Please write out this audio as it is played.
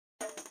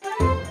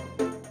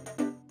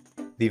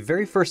The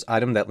very first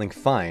item that Link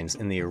finds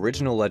in the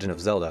original Legend of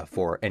Zelda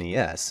for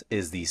NES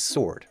is the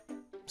sword.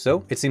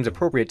 So it seems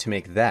appropriate to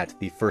make that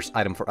the first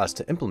item for us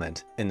to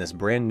implement in this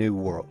brand new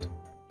world.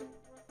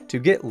 To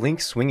get Link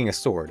swinging a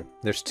sword,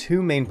 there's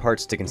two main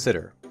parts to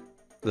consider.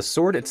 The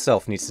sword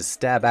itself needs to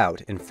stab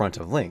out in front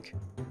of Link,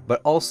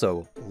 but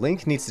also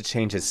Link needs to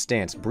change his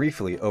stance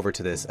briefly over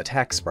to this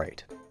attack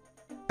sprite.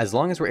 As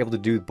long as we're able to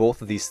do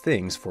both of these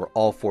things for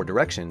all four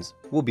directions,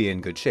 we'll be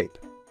in good shape.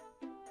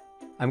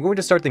 I'm going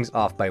to start things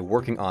off by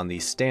working on the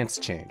stance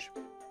change.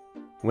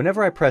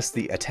 Whenever I press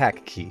the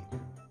attack key,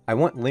 I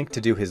want Link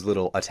to do his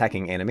little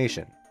attacking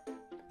animation.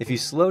 If you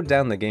slow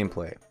down the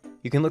gameplay,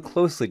 you can look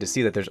closely to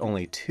see that there's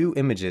only two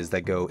images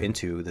that go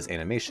into this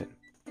animation.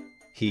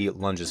 He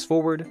lunges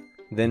forward,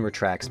 then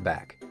retracts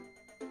back.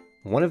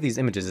 One of these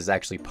images is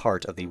actually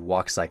part of the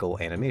walk cycle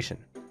animation.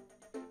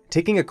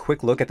 Taking a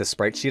quick look at the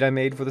sprite sheet I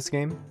made for this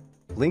game,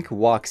 Link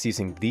walks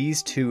using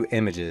these two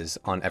images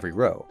on every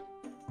row.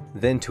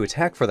 Then to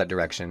attack for that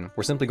direction,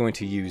 we're simply going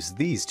to use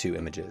these two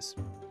images.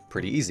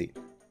 Pretty easy.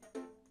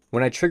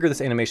 When I trigger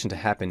this animation to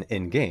happen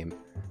in-game,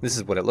 this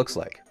is what it looks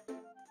like.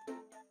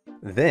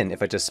 Then,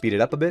 if I just speed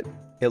it up a bit,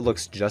 it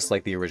looks just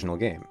like the original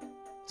game.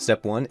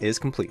 Step 1 is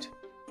complete.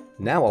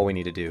 Now all we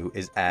need to do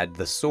is add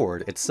the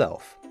sword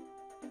itself.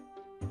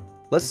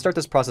 Let's start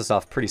this process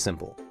off pretty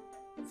simple.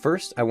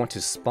 First, I want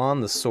to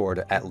spawn the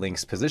sword at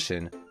Link's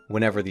position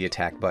whenever the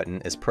attack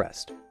button is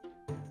pressed.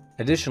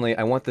 Additionally,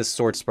 I want this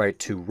sword sprite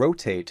to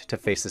rotate to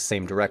face the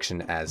same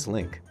direction as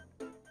Link.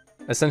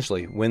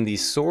 Essentially, when the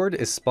sword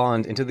is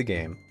spawned into the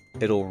game,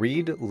 it'll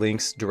read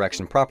Link's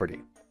direction property,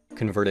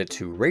 convert it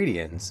to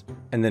radians,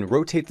 and then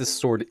rotate the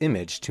sword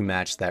image to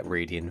match that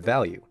radian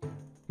value,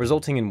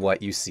 resulting in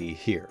what you see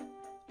here.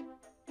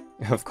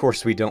 Of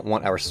course, we don't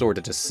want our sword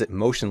to just sit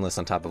motionless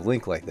on top of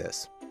Link like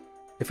this.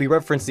 If we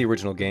reference the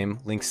original game,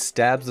 Link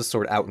stabs the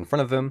sword out in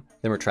front of him,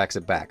 then retracts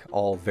it back,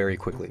 all very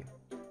quickly.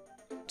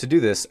 To do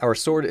this, our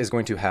sword is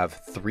going to have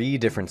three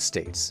different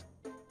states.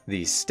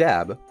 The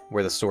stab,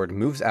 where the sword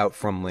moves out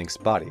from Link's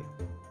body.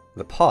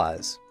 The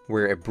pause,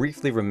 where it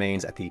briefly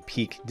remains at the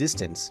peak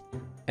distance.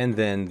 And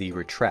then the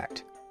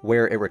retract,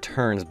 where it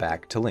returns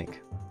back to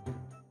Link.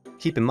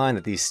 Keep in mind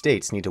that these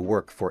states need to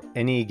work for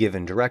any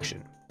given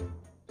direction.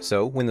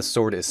 So when the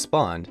sword is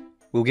spawned,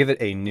 we'll give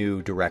it a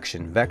new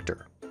direction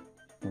vector.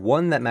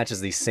 One that matches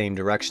the same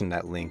direction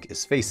that Link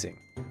is facing.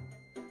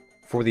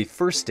 For the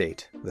first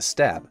state, the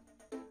stab,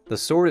 the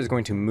sword is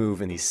going to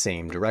move in the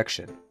same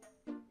direction.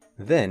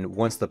 Then,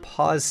 once the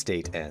pause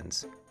state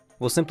ends,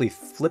 we'll simply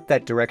flip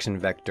that direction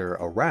vector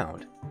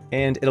around,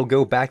 and it'll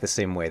go back the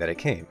same way that it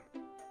came.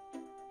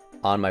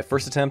 On my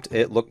first attempt,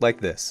 it looked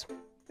like this.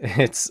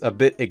 It's a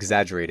bit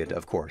exaggerated,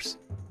 of course,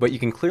 but you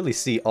can clearly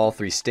see all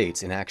three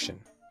states in action.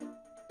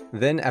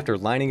 Then, after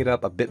lining it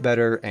up a bit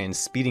better and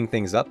speeding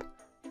things up,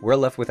 we're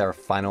left with our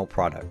final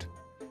product.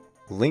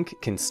 Link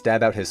can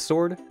stab out his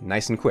sword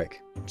nice and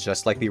quick,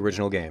 just like the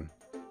original game.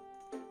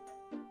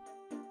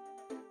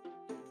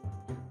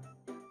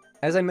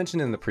 As I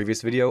mentioned in the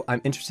previous video,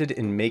 I'm interested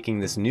in making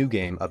this new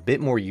game a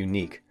bit more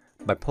unique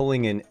by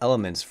pulling in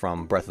elements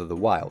from Breath of the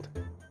Wild.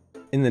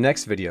 In the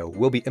next video,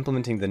 we'll be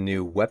implementing the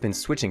new weapon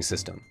switching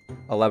system,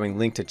 allowing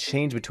Link to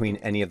change between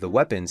any of the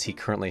weapons he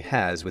currently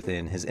has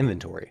within his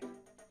inventory.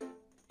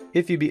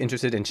 If you'd be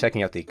interested in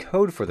checking out the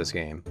code for this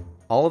game,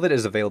 all of it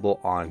is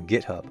available on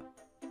GitHub.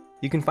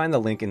 You can find the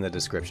link in the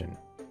description.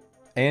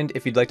 And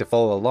if you'd like to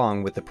follow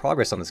along with the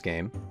progress on this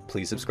game,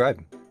 please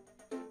subscribe.